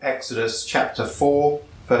Exodus chapter 4,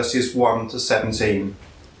 verses 1 to 17.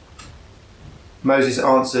 Moses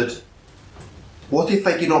answered, "What if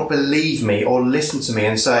they do not believe me or listen to me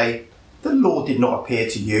and say, 'The Lord did not appear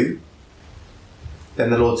to you'?" Then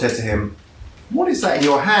the Lord said to him, "What is that in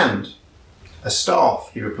your hand?" "A staff,"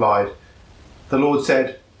 he replied. The Lord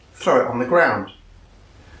said, "Throw it on the ground."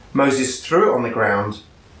 Moses threw it on the ground,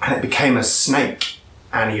 and it became a snake,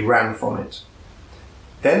 and he ran from it.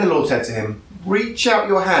 Then the Lord said to him, "Reach out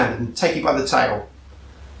your hand and take it by the tail."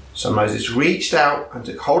 So Moses reached out and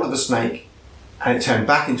took hold of the snake, and it turned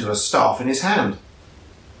back into a staff in his hand.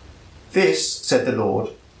 "This," said the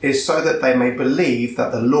Lord, "is so that they may believe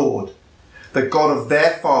that the Lord, the God of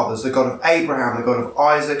their fathers, the God of Abraham, the God of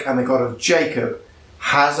Isaac, and the God of Jacob,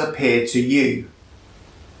 has appeared to you."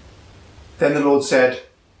 Then the Lord said,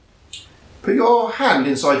 "Put your hand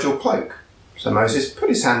inside your cloak." So Moses put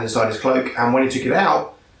his hand inside his cloak, and when he took it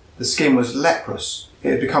out, the skin was leprous.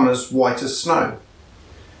 It had become as white as snow.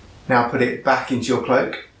 "Now put it back into your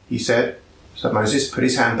cloak," he said. So Moses put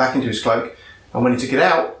his hand back into his cloak, and when he took it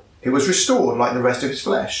out, it was restored like the rest of his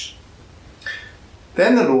flesh.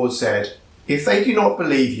 Then the Lord said, "If they do not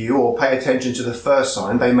believe you or pay attention to the first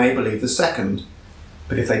sign, they may believe the second.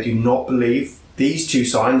 But if they do not believe these two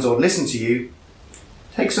signs or listen to you,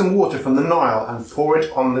 take some water from the Nile and pour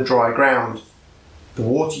it on the dry ground. The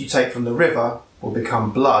water you take from the river will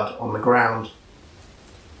become blood on the ground."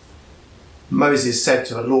 Moses said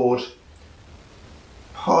to the Lord,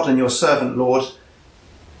 "Pardon your servant, Lord.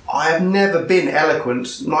 I have never been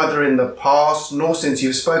eloquent, neither in the past nor since you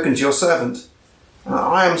have spoken to your servant.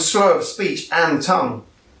 I am slow of speech and tongue."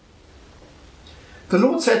 The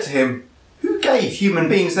Lord said to him, "Who gave human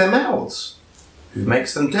beings their mouths? Who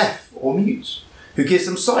makes them deaf or mute? Who gives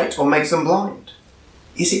them sight or makes them blind?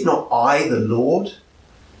 Is it not I, the Lord?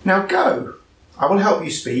 Now go, I will help you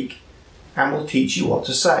speak and will teach you what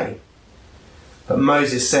to say." But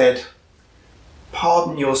Moses said,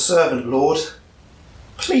 "Pardon your servant, Lord.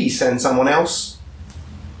 Please send someone else."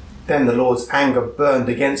 Then the Lord's anger burned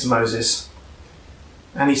against Moses,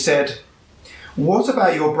 and he said, "What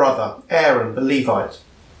about your brother, Aaron the Levite?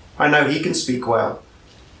 I know he can speak well.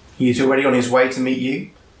 He is already on his way to meet you,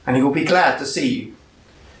 and he will be glad to see you.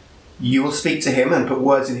 You will speak to him and put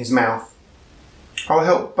words in his mouth. I will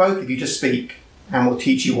help both of you to speak and will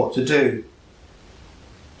teach you what to do.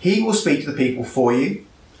 He will speak to the people for you,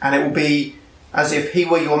 and it will be as if he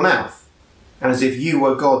were your mouth, and as if you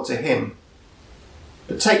were God to him.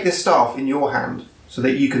 But take this staff in your hand so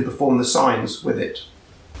that you can perform the signs with it."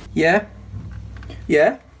 Yeah.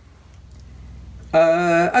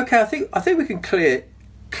 Okay, I think we can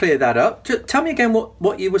clear that up. Just tell me again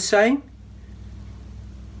what you were saying.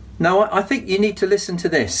 No, I think you need to listen to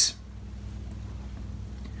this.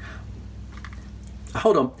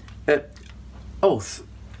 Hold on.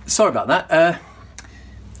 Sorry about that.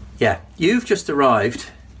 Yeah, you've just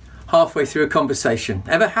arrived halfway through a conversation.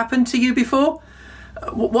 Ever happened to you before?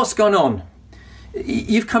 What's gone on?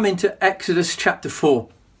 You've come into Exodus chapter 4,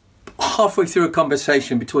 halfway through a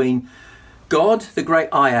conversation between God, the great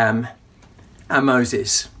I Am, and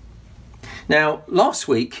Moses. Now, last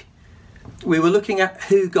week, we were looking at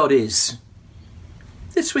who God is.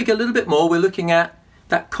 This week, a little bit more, we're looking at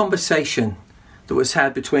that conversation that was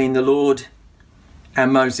had between the Lord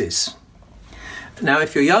and Moses. Now,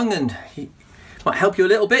 if you're young and it might help you a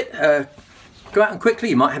little bit, go out and quickly,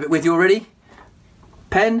 you might have it with you already,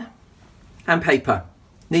 pen and paper.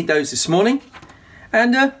 Need those this morning.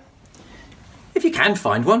 And if you can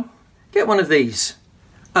find one, get one of these,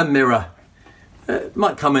 a mirror.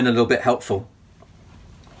 Might come in a little bit helpful.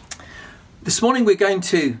 This morning we're going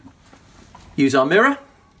to use our mirror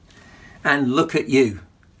and look at you.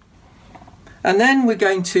 And then we're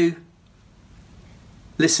going to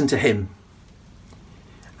listen to him.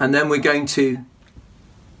 And then we're going to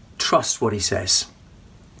trust what he says.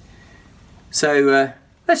 So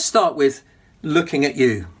let's start with looking at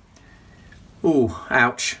you. Ooh,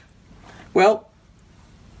 ouch. Well,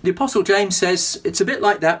 the Apostle James says it's a bit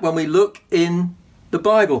like that when we look in the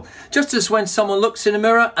Bible. Just as when someone looks in a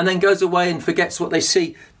mirror and then goes away and forgets what they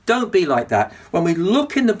see, don't be like that. When we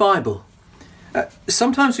look in the Bible,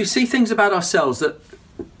 sometimes we see things about ourselves that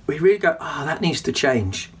we really go, that needs to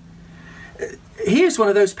change. Here's one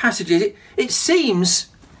of those passages. It seems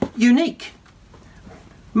unique.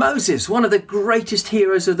 Moses, one of the greatest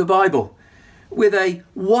heroes of the Bible, with a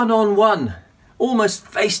one-on-one, almost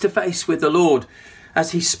face-to-face with the Lord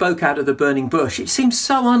as he spoke out of the burning bush. It seems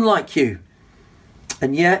so unlike you.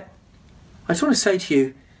 And yet, I just want to say to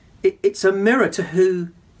you, it's a mirror to who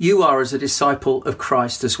you are as a disciple of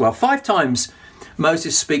Christ as well. 5 times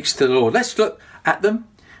Moses speaks to the Lord. Let's look at them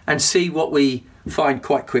and see what we find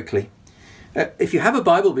quite quickly. If you have a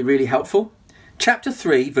Bible, it'll be really helpful. Chapter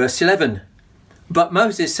 3, verse 11. But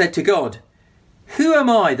Moses said to God, "Who am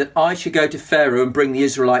I that I should go to Pharaoh and bring the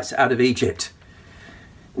Israelites out of Egypt?"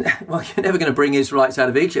 Well, you're never going to bring Israelites out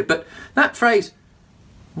of Egypt, but that phrase,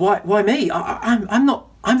 why me? I'm not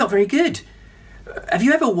very good. Have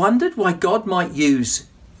you ever wondered why God might use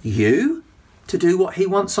you to do what he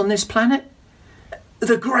wants on this planet?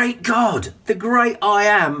 The great God, the great I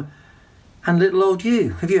am, and little old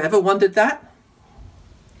you. Have you ever wondered that?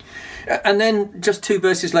 And then just 2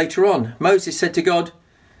 verses later on, Moses said to God,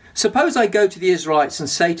 "Suppose I go to the Israelites and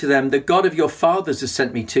say to them, the God of your fathers has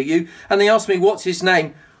sent me to you, and they ask me, what's his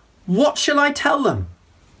name? What shall I tell them?"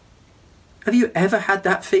 Have you ever had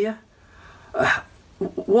that fear?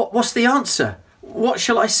 What's the answer? What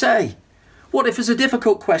shall I say? What if it's a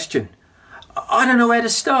difficult question? I don't know where to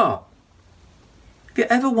start. Have you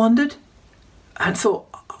ever wondered and thought,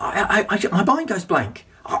 my mind goes blank.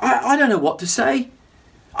 I don't know what to say.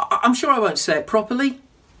 I'm sure I won't say it properly.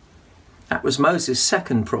 That was Moses'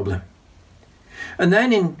 second problem. And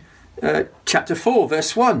then in chapter 4,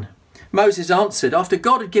 verse 1, Moses answered, after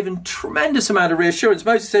God had given tremendous amount of reassurance,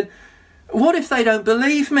 Moses said, "What if they don't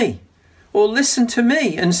believe me or listen to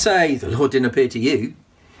me and say, the Lord didn't appear to you?"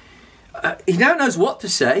 He now knows what to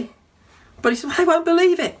say, but he said, "They won't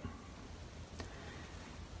believe it."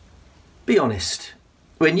 Be honest.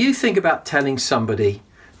 When you think about telling somebody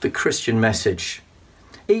the Christian message,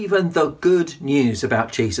 even the good news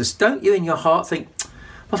about Jesus, don't you in your heart think,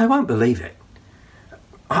 well, they won't believe it?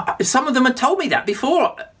 Some of them had told me that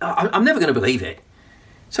before. I'm never going to believe it.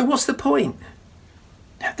 So what's the point?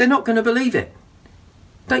 They're not going to believe it.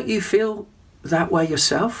 Don't you feel that way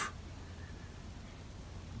yourself?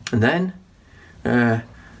 And then,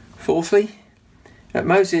 fourthly,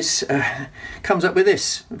 Moses comes up with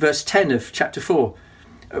this, verse 10 of chapter 4.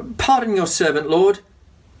 "Pardon your servant, Lord.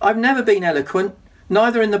 I've never been eloquent,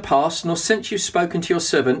 neither in the past nor since you've spoken to your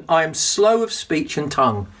servant. I am slow of speech and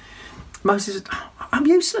tongue." Moses said, "I'm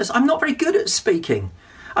useless. I'm not very good at speaking.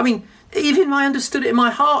 I mean, even if I understood it in my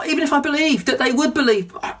heart, even if I believed that they would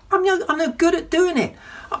believe, I'm no good at doing it.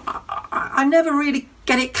 I never really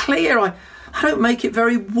get it clear. I don't make it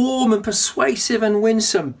very warm and persuasive and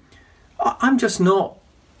winsome. I'm just not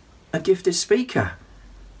a gifted speaker."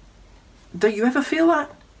 Don't you ever feel that?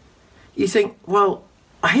 You think, well,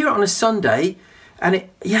 I hear it on a Sunday and I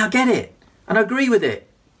get it and I agree with it.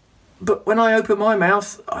 But when I open my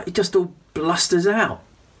mouth, it just all blusters out.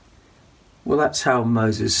 Well, that's how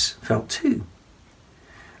Moses felt too.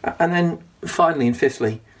 And then finally and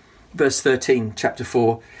fifthly, verse 13, chapter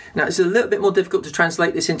 4. Now, it's a little bit more difficult to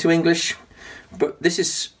translate this into English, but this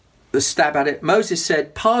is the stab at it. Moses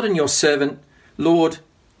said, "Pardon your servant, Lord,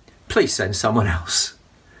 please send someone else."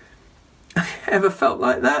 Have you ever felt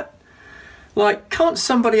like that? Like, can't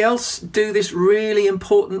somebody else do this really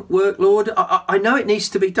important work, Lord? I know it needs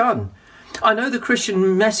to be done. I know the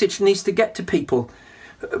Christian message needs to get to people.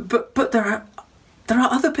 But there are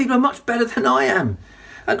other people who are much better than I am.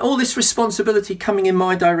 And all this responsibility coming in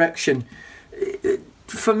my direction,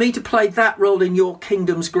 for me to play that role in your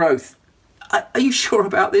kingdom's growth. Are you sure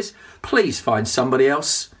about this? Please find somebody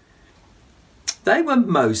else. They were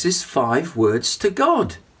Moses' 5 words to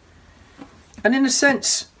God. And in a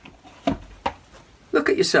sense, look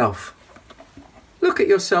at yourself. Look at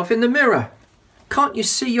yourself in the mirror. Can't you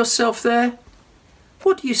see yourself there?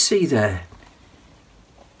 What do you see there?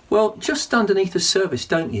 Well, just underneath the surface,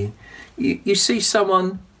 don't you? You see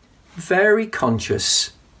someone very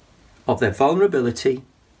conscious of their vulnerability,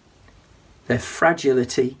 their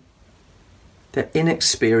fragility, their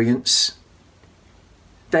inexperience,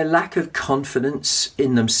 their lack of confidence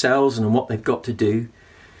in themselves and in what they've got to do,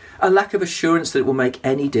 a lack of assurance that it will make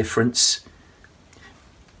any difference,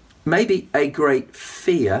 maybe a great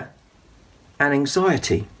fear and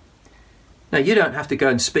anxiety. Now, you don't have to go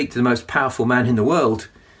and speak to the most powerful man in the world,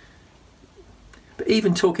 but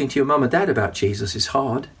even talking to your mum and dad about Jesus is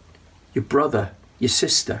hard. Your brother, your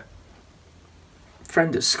sister,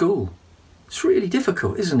 friend at school. It's really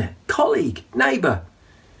difficult, isn't it? Colleague, neighbour.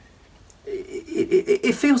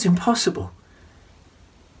 It feels impossible.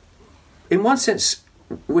 In one sense,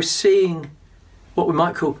 we're seeing what we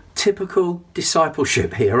might call typical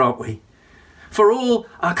discipleship here, aren't we? For all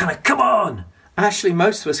our kind of, come on. Actually,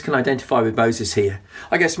 most of us can identify with Moses here.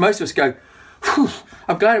 I guess most of us go, whew,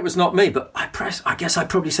 I'm glad it was not me, but I guess I'd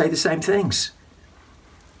probably say the same things.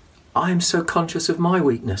 I am so conscious of my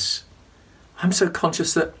weakness. I'm so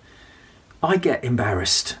conscious that I get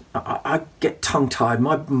embarrassed. I get tongue-tied.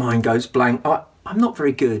 My mind goes blank. I'm not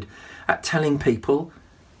very good at telling people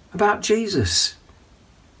about Jesus.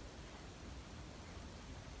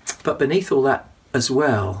 But beneath all that as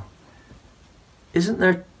well, isn't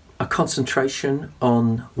there a concentration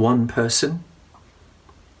on one person?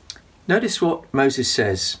 Notice what Moses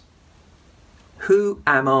says. Who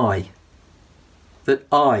am I that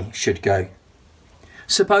I should go?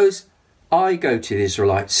 Suppose I go to the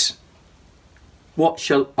Israelites. What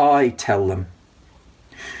shall I tell them?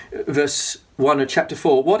 Verse 1 of chapter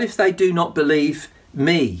 4. What if they do not believe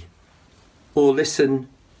me or listen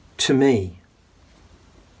to me?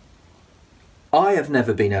 I have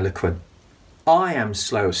never been eloquent. I am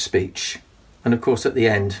slow of speech. And of course at the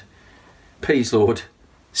end, please Lord,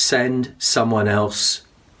 send someone else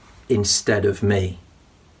instead of me.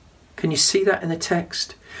 Can you see that in the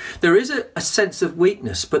text? There is a sense of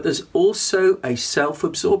weakness, but there's also a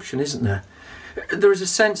self-absorption, isn't there? There is a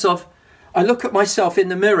sense of, I look at myself in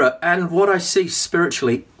the mirror and what I see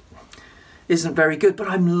spiritually isn't very good, but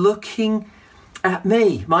I'm looking at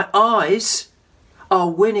me. My eyes are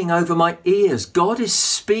winning over my ears. God is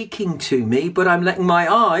speaking to me, but I'm letting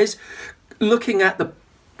my eyes, looking at the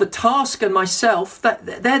task and myself,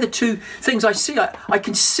 they're the two things I see. I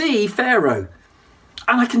can see Pharaoh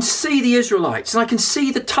and I can see the Israelites and I can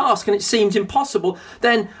see the task and it seems impossible.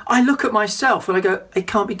 Then I look at myself and I go, it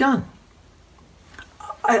can't be done.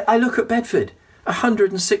 I look at Bedford,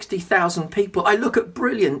 160,000 people. I look at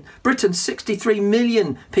Britain, 63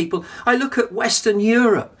 million people. I look at Western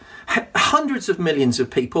Europe, hundreds of millions of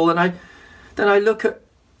people. And then I look at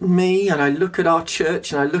me and I look at our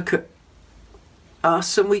church and I look at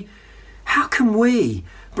us and how can we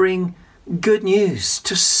bring good news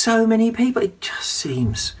to so many people? It just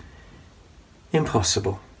seems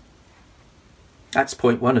impossible. That's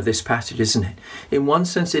point one of this passage, isn't it? In one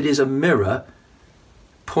sense, it is a mirror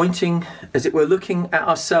pointing, as it were, looking at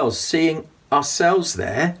ourselves, seeing ourselves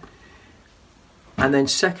there. And then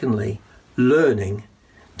secondly, learning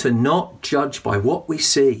to not judge by what we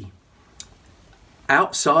see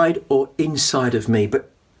outside or inside of me, but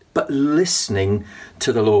listening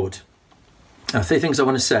to the Lord. Now, 3 things I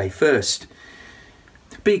want to say. First,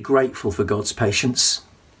 be grateful for God's patience.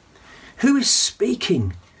 Who is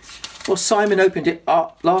speaking? Well, Simon opened it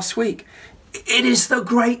up last week. It is the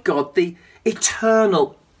great God, the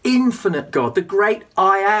eternal, infinite God, the great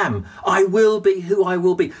I am. I will be who I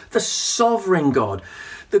will be. The sovereign God,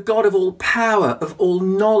 the God of all power, of all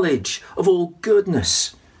knowledge, of all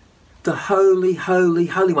goodness. The holy, holy,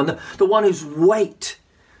 holy one. The one whose weight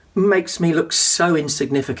makes me look so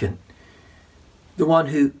insignificant. The one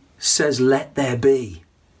who says, let there be.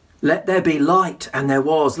 Let there be light, and there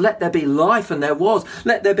was. Let there be life, and there was.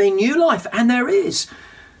 Let there be new life, and there is.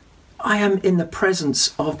 I am in the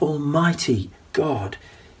presence of Almighty God.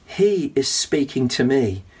 He is speaking to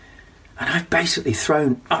me. And I've basically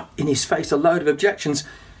thrown up in his face a load of objections.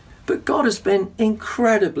 But God has been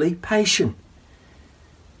incredibly patient.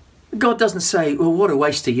 God doesn't say, well, what a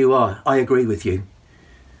waster you are. I agree with you.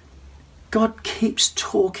 God keeps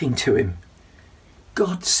talking to him.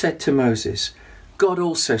 God said to Moses. God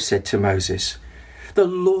also said to Moses. The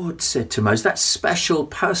Lord said to Moses, that special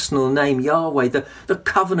personal name, Yahweh, the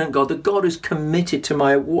covenant God, the God who's committed to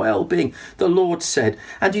my well-being. The Lord said.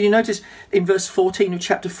 And did you notice in verse 14 of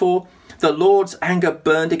chapter 4, the Lord's anger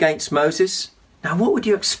burned against Moses? Now, what would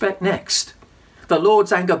you expect next? The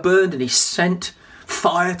Lord's anger burned and he sent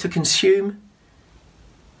fire to consume?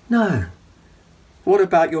 No. What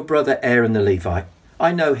about your brother Aaron the Levite?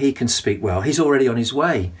 I know he can speak well. He's already on his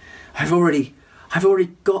way. I've already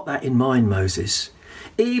got that in mind, Moses.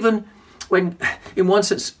 Even when, in one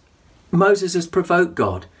sense, Moses has provoked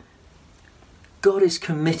God, God is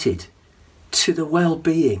committed to the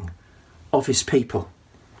well-being of his people.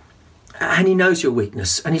 And he knows your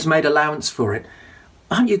weakness and he's made allowance for it.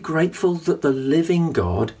 Aren't you grateful that the living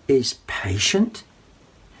God is patient?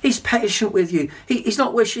 He's patient with you. He's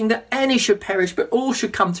not wishing that any should perish, but all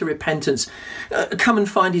should come to repentance. Come and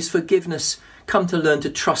find his forgiveness. Come to learn to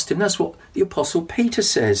trust him. That's what the Apostle Peter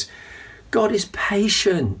says. God is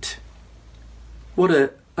patient. What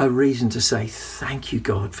a reason to say, thank you,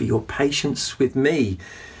 God, for your patience with me,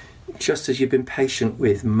 just as you've been patient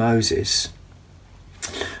with Moses.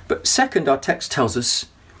 But second, our text tells us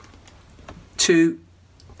to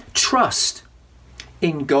trust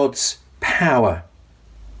in God's power.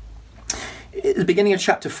 At the beginning of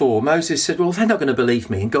chapter 4, Moses said, well, they're not going to believe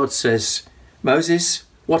me. And God says, Moses,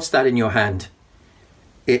 what's that in your hand?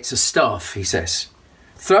 It's a staff, he says.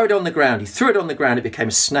 Throw it on the ground. He threw it on the ground. It became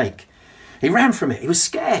a snake. He ran from it. He was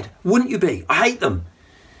scared. Wouldn't you be? I hate them.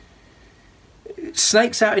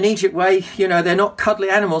 Snakes out in Egypt way, they're not cuddly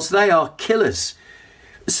animals. They are killers.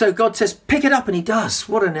 So God says, pick it up. And he does.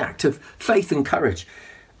 What an act of faith and courage.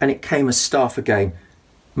 And it came a staff again.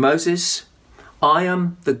 Moses, I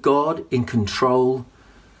am the God in control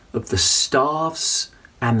of the staffs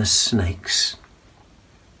and the snakes.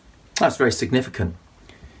 That's very significant.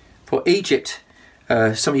 For Egypt,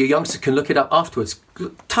 some of you youngsters can look it up afterwards.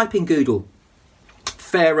 Type in Google,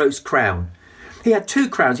 Pharaoh's crown. He had two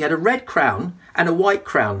crowns. He had a red crown and a white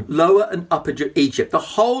crown, lower and upper Egypt. The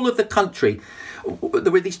whole of the country,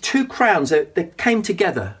 there were these two crowns that came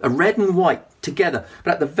together, a red and white together.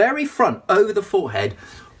 But at the very front, over the forehead,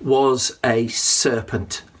 was a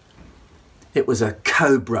serpent. It was a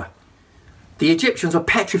cobra. The Egyptians were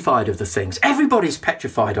petrified of the things. Everybody's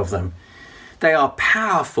petrified of them. They are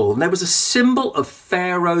powerful. And there was a symbol of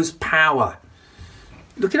Pharaoh's power.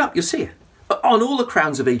 Look it up, you'll see it. On all the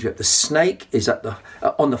crowns of Egypt, the snake is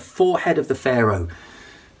on the forehead of the Pharaoh.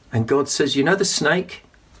 And God says, you know the snake?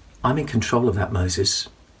 I'm in control of that, Moses.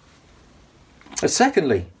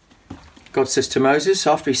 Secondly, God says to Moses,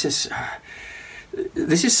 after he says,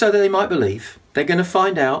 this is so that they might believe. They're going to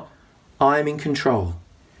find out I'm in control.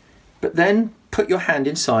 But then put your hand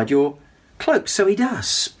inside your cloak. So he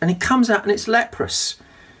does. And it comes out and it's leprous.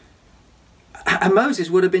 And Moses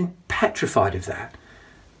would have been petrified of that.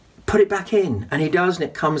 Put it back in. And he does, and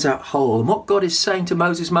it comes out whole. And what God is saying to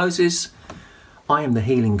Moses, Moses, I am the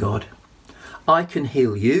healing God. I can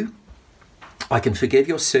heal you. I can forgive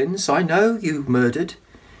your sins. I know you murdered.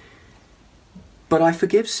 But I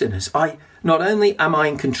forgive sinners. Not only am I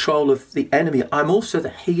in control of the enemy, I'm also the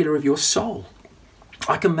healer of your soul.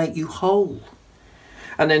 I can make you whole.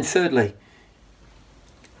 And then thirdly,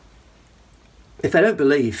 if they don't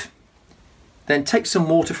believe, then take some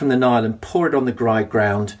water from the Nile and pour it on the dry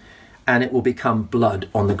ground, and it will become blood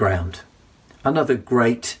on the ground. Another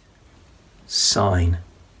great sign.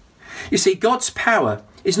 You see, God's power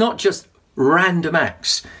is not just random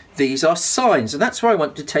acts. These are signs. And that's where I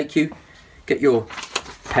want to take you. Get your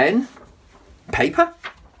pen, paper,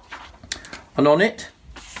 and on it,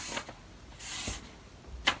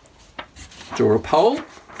 draw a pole,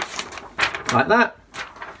 like that.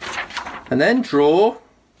 And then draw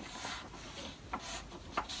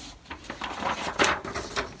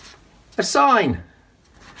a sign.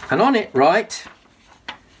 And on it write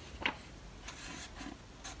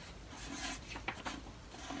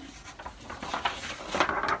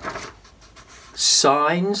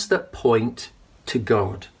signs that point to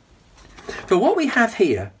God. For what we have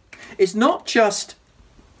here is not just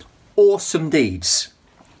awesome deeds,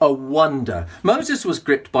 a wonder. Moses was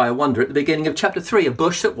gripped by a wonder at the beginning of chapter 3, a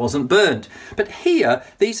bush that wasn't burned. But here,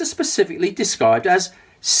 these are specifically described as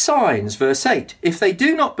signs, verse 8. If they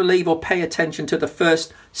do not believe or pay attention to the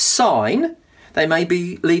first sign, they may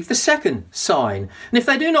believe the second sign. And if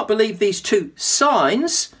they do not believe these two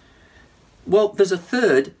signs, well, there's a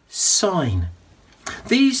third sign.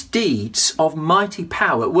 These deeds of mighty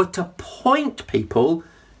power were to point people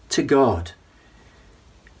to God.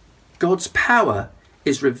 God's power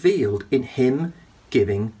is revealed in him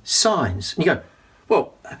giving signs. And you go,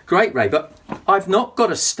 well, great, Ray, but I've not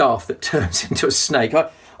got a staff that turns into a snake.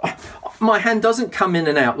 My hand doesn't come in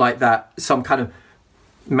and out like that, some kind of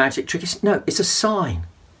magic trick. No, it's a sign.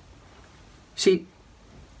 See,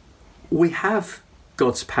 we have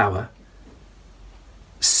God's power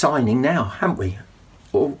signing now, haven't we?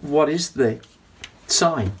 Or what is the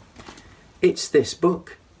sign? It's this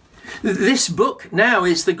book. This book now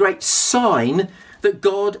is the great sign that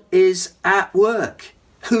God is at work,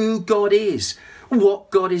 who God is, what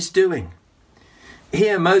God is doing.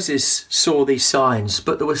 Here Moses saw these signs,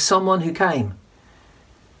 but there was someone who came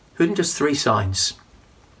who didn't just 3 signs.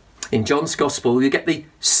 In John's Gospel, you get the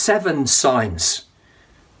 7 signs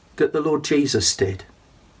that the Lord Jesus did.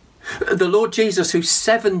 The Lord Jesus, who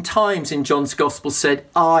 7 times in John's Gospel said,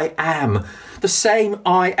 I am. The same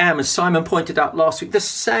I am, as Simon pointed out last week, the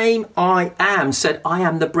same I am said, I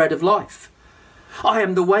am the bread of life. I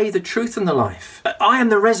am the way, the truth and the life. I am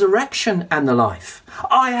the resurrection and the life.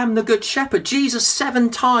 I am the good shepherd. Jesus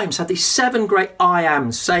 7 times had these 7 great I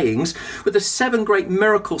am sayings with the 7 great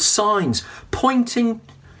miracle signs pointing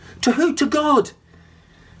to who? To God.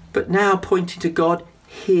 But now pointing to God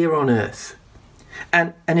here on earth.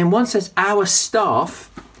 And in one sense, our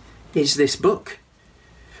staff is this book.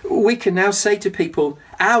 We can now say to people,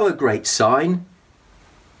 our great sign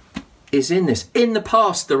is in this. In the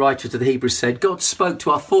past, the writer to the Hebrews said, God spoke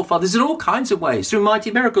to our forefathers in all kinds of ways, through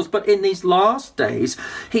mighty miracles. But in these last days,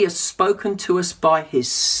 he has spoken to us by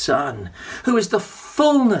his Son, who is the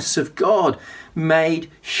fullness of God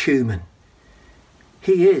made human.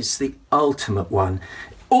 He is the ultimate one.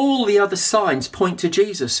 All the other signs point to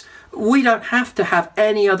Jesus. We don't have to have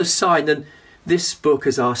any other sign than this book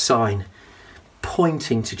as our sign,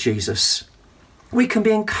 pointing to Jesus. We can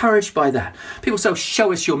be encouraged by that. People say,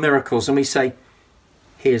 show us your miracles. And we say,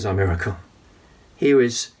 Here's our miracle. Here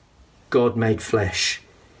is God made flesh.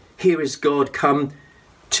 Here is God come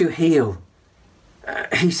to heal.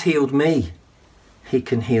 He's healed me. He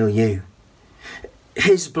can heal you.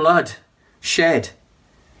 His blood shed.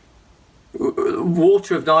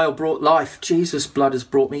 Water of Nile brought life. Jesus' blood has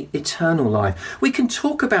brought me eternal life. We can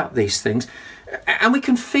talk about these things and we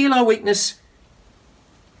can feel our weakness,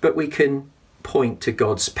 but we can point to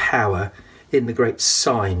God's power in the great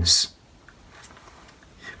signs.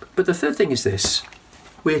 But the third thing is this: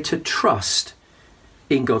 we're to trust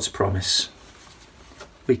in God's promise.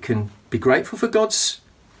 We can be grateful for God's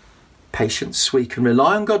patience. We can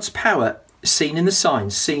rely on God's power, seen in the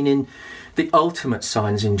signs, seen in the ultimate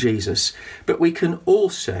signs in Jesus. But we can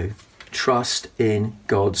also trust in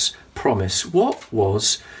God's promise. What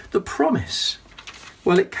was the promise?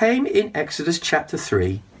 Well, it came in Exodus chapter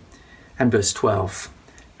 3 and verse 12.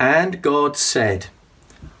 And God said,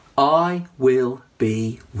 I will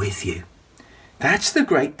be with you. That's the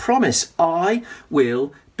great promise. I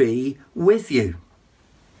will be with you.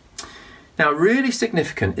 Now, really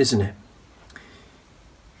significant, isn't it?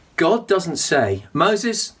 God doesn't say,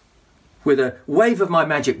 Moses, with a wave of my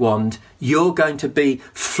magic wand, you're going to be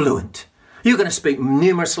fluent. You're going to speak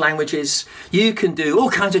numerous languages. You can do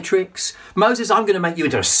all kinds of tricks. Moses, I'm going to make you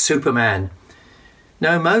into a Superman.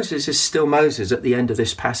 No, Moses is still Moses at the end of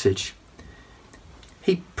this passage.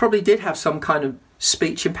 He probably did have some kind of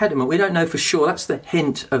speech impediment. We don't know for sure. That's the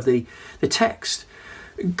hint of the text.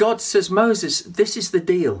 God says, Moses, this is the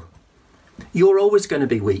deal. You're always going to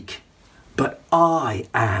be weak, but I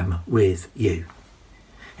am with you.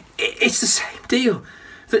 It's the same deal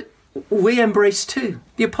that we embrace too.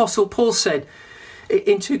 The Apostle Paul said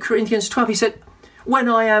in 2 Corinthians 12, he said, when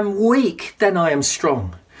I am weak, then I am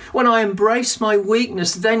strong. When I embrace my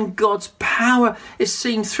weakness, then God's power is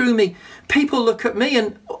seen through me. People look at me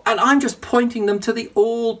and I'm just pointing them to the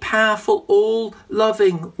all-powerful,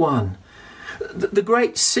 all-loving one. The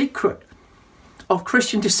great secret of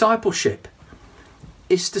Christian discipleship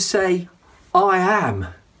is to say, I am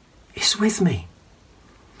is with me.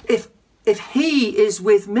 If he is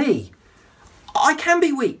with me, I can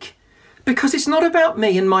be weak, because it's not about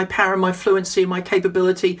me and my power and my fluency and my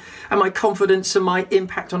capability and my confidence and my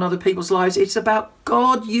impact on other people's lives. It's about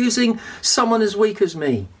God using someone as weak as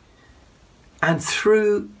me. And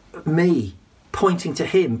through me pointing to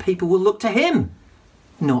him, people will look to him,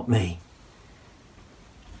 not me.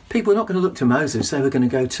 People are not going to look to Moses. They were going to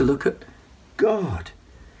go to look at God.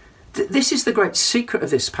 This is the great secret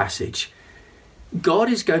of this passage. God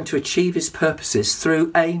is going to achieve his purposes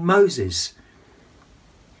through a Moses.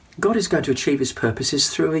 God is going to achieve his purposes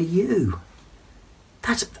through a you.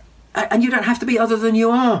 And you don't have to be other than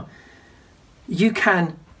you are. You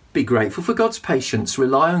can be grateful for God's patience,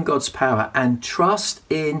 rely on God's power, and trust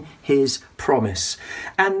in his promise.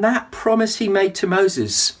 And that promise he made to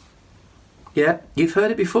Moses, yeah, you've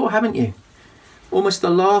heard it before, haven't you? Almost the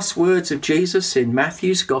last words of Jesus in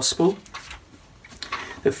Matthew's Gospel,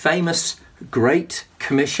 the famous Great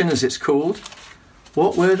Commission, as it's called.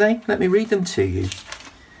 What were they? Let me read them to you.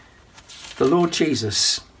 The Lord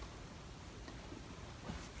Jesus,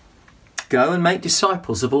 go and make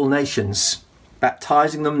disciples of all nations,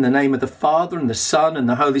 baptizing them in the name of the Father and the Son and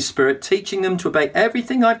the Holy Spirit, teaching them to obey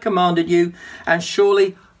everything I've commanded you, and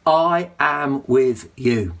surely I am with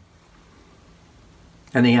you.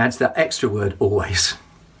 And he adds that extra word, always,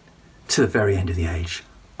 to the very end of the age.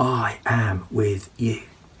 I am with you.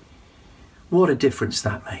 What a difference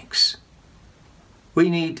that makes. We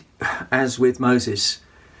need, as with Moses,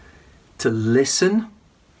 to listen,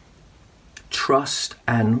 trust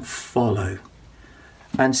and follow.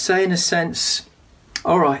 And say in a sense,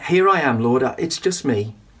 all right, here I am, Lord, it's just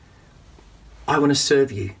me. I want to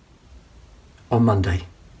serve you on Monday,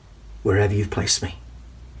 wherever you've placed me.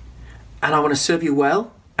 And I want to serve you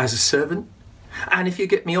well as a servant. And if you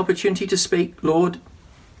get me opportunity to speak, Lord,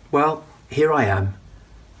 well, here I am.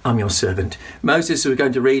 I'm your servant. Moses, who we're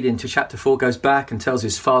going to read into chapter 4, goes back and tells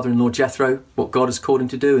his father-in-law Jethro what God has called him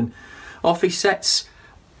to do. And off he sets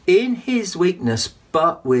in his weakness,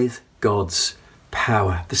 but with God's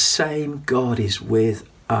power. The same God is with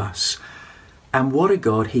us. And what a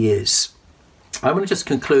God he is. I want to just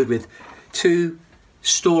conclude with two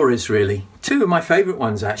stories, really. Two of my favourite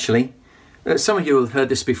ones, actually. Some of you will have heard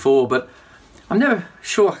this before, but I'm never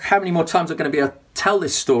sure how many more times I'm going to be able to tell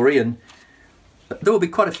this story, and there will be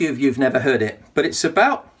quite a few of you who've never heard it. But it's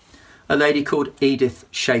about a lady called Edith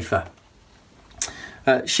Schaefer.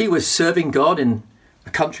 She was serving God in a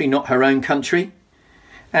country not her own country,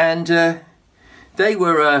 and they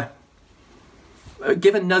were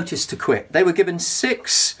given notice to quit. They were given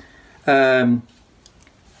 6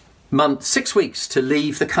 6 weeks to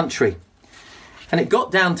leave the country. And it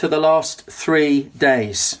got down to the last 3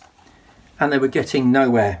 days and they were getting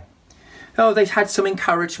nowhere. Oh, they'd had some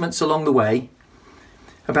encouragements along the way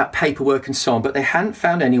about paperwork and so on, but they hadn't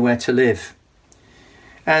found anywhere to live.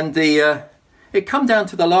 And it come down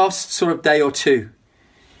to the last sort of day or two.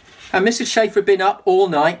 And Mrs. Schaefer had been up all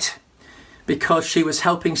night because she was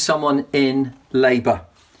helping someone in labour.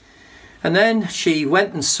 And then she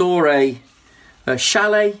went and saw a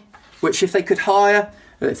chalet, which if they could hire,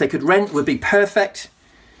 if they could rent, would be perfect.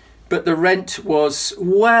 But the rent was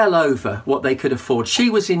well over what they could afford. She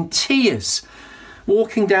was in tears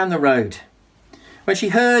walking down the road when she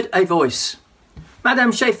heard a voice.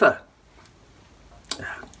 "Madame Schaefer,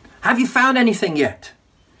 have you found anything yet?"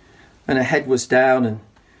 And her head was down and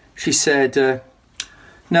she said,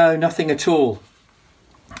 "No, nothing at all."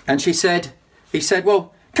 And he said,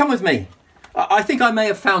 "Well, come with me. I think I may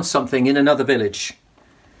have found something in another village."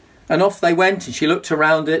 And off they went and she looked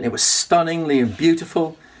around it and it was stunningly and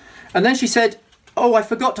beautiful. And then she said, "Oh, I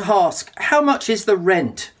forgot to ask, how much is the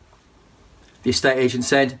rent?" The estate agent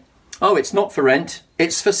said, "Oh, it's not for rent,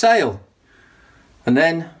 it's for sale." And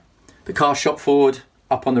then the car shot forward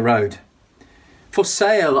up on the road. "For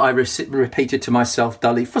sale," I repeated to myself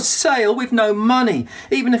dully. "For sale, with no money.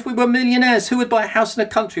 Even if we were millionaires, who would buy a house in a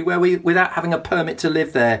country without having a permit to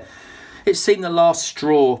live there?" It seemed the last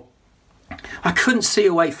straw. I couldn't see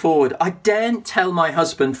a way forward. I daren't tell my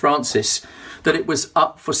husband, Francis, that it was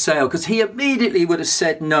up for sale, because he immediately would have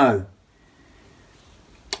said no.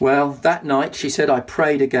 Well, that night, she said, I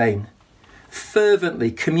prayed again,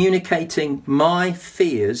 fervently communicating my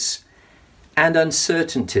fears and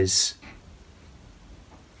uncertainties.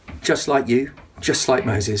 Just like you, just like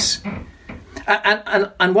Moses.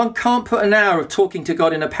 And one can't put an hour of talking to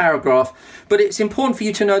God in a paragraph, but it's important for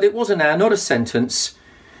you to know that it was an hour, not a sentence.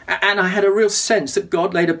 And I had a real sense that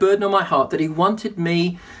God laid a burden on my heart that he wanted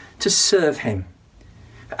me to serve him.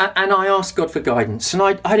 And I asked God for guidance, and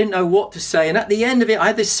I didn't know what to say. And at the end of it, I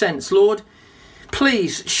had this sense, Lord,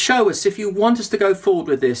 please show us if you want us to go forward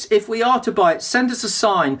with this. If we are to buy it, send us a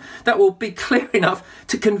sign that will be clear enough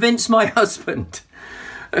to convince my husband,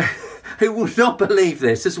 who will not believe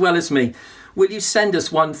this as well as me. Will you send us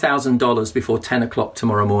 $1,000 before 10 o'clock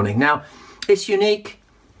tomorrow morning? Now, it's unique.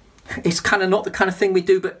 It's kind of not the kind of thing we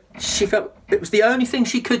do, but she felt it was the only thing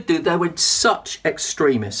she could do. They were such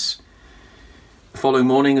extremists. The following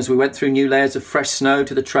morning, as we went through new layers of fresh snow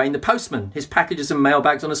to the train, the postman, his packages and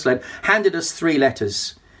mailbags on a sled, handed us 3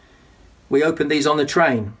 letters. We opened these on the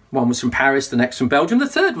train. One was from Paris, the next from Belgium. The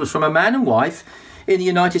third was from a man and wife in the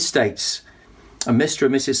United States. And Mr.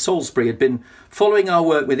 and Mrs. Salisbury had been following our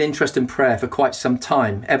work with interest and prayer for quite some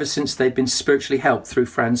time, ever since they'd been spiritually helped through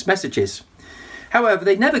Fran's messages. However,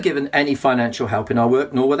 they'd never given any financial help in our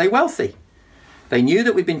work, nor were they wealthy. They knew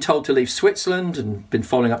that we'd been told to leave Switzerland and been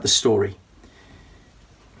following up the story.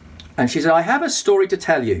 And she said, I have a story to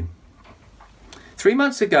tell you. 3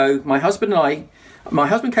 months ago, my husband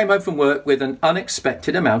came home from work with an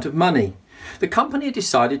unexpected amount of money. The company had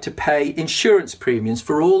decided to pay insurance premiums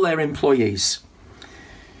for all their employees.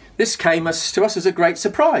 This came to us as a great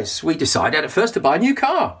surprise. We decided at first to buy a new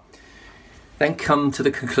car, then come to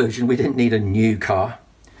the conclusion we didn't need a new car.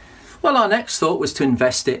 Well, our next thought was to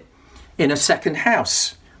invest it in a second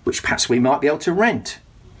house, which perhaps we might be able to rent.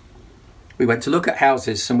 We went to look at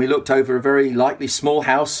houses and we looked over a very likely small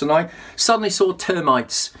house, and I suddenly saw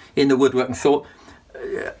termites in the woodwork and thought,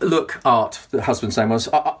 look, Art, the husband's name was,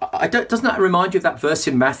 doesn't that remind you of that verse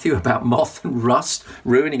in Matthew about moth and rust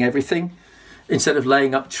ruining everything instead of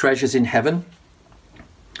laying up treasures in heaven?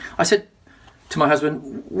 I said to my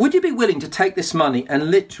husband, would you be willing to take this money and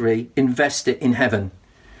literally invest it in heaven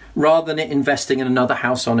rather than it investing in another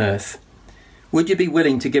house on earth? Would you be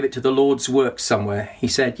willing to give it to the Lord's work somewhere? He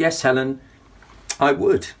said, yes, Helen, I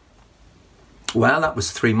would. Well, that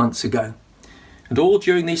was 3 months ago. And all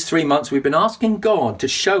during these 3 months, we've been asking God to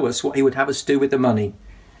show us what he would have us do with the money.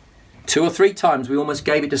 2 or 3 times we almost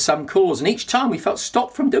gave it to some cause, and each time we felt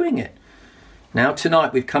stopped from doing it. Now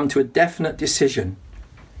tonight we've come to a definite decision.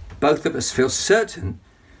 Both of us feel certain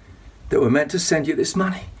that we're meant to send you this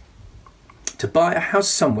money to buy a house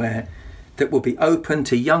somewhere that will be open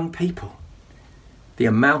to young people. The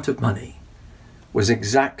amount of money was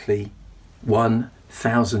exactly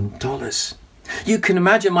 $1,000. You can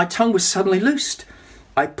imagine my tongue was suddenly loosed.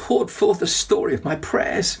 I poured forth a story of my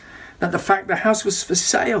prayers and the fact the house was for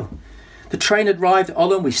sale. The train had arrived at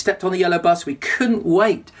Olin. We stepped on the yellow bus. We couldn't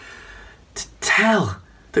wait to tell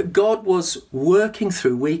that God was working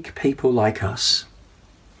through weak people like us.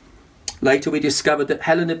 Later we discovered that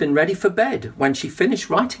Helen had been ready for bed when she finished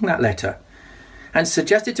writing that letter. and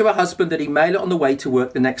suggested to her husband that he mail it on the way to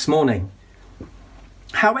work the next morning.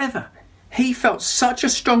 However, he felt such a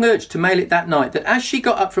strong urge to mail it that night that as she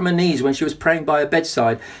got up from her knees when she was praying by her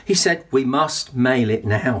bedside, he said, "We must mail it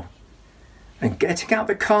now." And getting out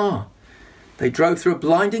the car, they drove through a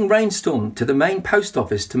blinding rainstorm to the main post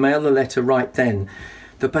office to mail the letter right then.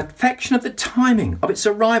 The perfection of the timing of its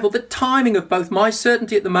arrival, the timing of both my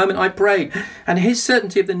certainty at the moment I prayed and his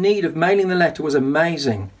certainty of the need of mailing the letter was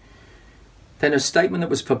amazing. Then a statement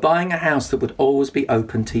that was for buying a house that would always be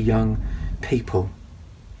open to young people.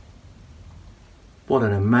 What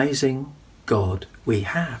an amazing God we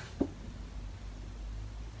have.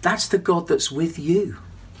 That's the God that's with you.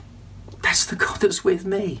 That's the God that's with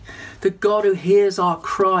me. The God who hears our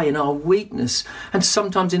cry in our weakness and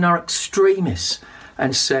sometimes in our extremis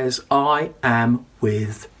and says, "I am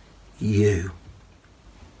with you."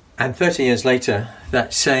 And 30 years later,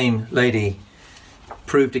 that same lady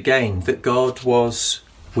proved again that God was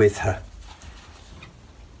with her.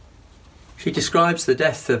 She describes the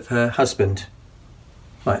death of her husband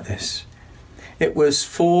like this. It was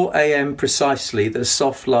 4 a.m. precisely that a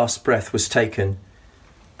soft last breath was taken,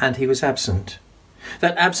 and he was absent.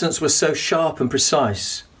 That absence was so sharp and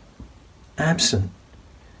precise. Absent.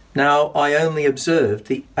 Now I only observed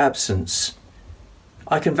the absence.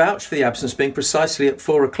 I can vouch for the absence being precisely at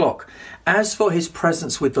 4 o'clock. As for his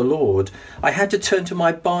presence with the Lord, I had to turn to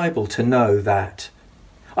my Bible to know that.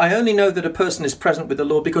 I only know that a person is present with the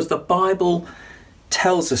Lord because the Bible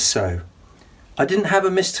tells us so. I didn't have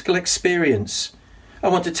a mystical experience. I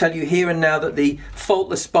want to tell you here and now that the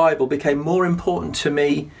faultless Bible became more important to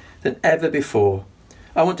me than ever before.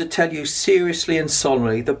 I want to tell you seriously and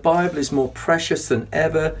solemnly, the Bible is more precious than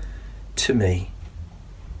ever to me.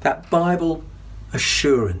 That Bible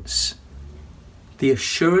assurance, the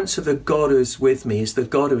assurance of the God who is with me, is the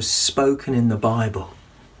God who has spoken in the Bible.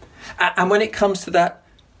 And when it comes to that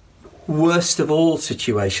worst of all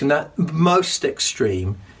situation, that most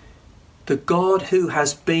extreme, the God who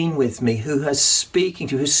has been with me, who has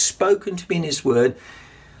who's spoken to me in his word,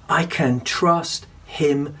 I can trust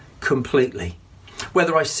him completely.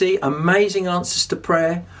 Whether I see amazing answers to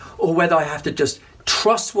prayer or whether I have to just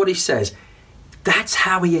trust what he says, that's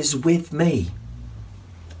how he is with me.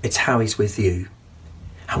 It's how he's with you.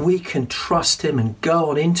 And we can trust him and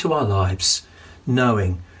go on into our lives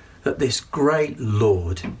knowing that this great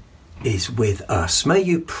Lord is with us. May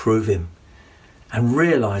you prove him and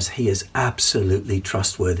realise he is absolutely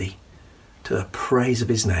trustworthy, to the praise of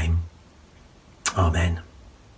his name. Amen.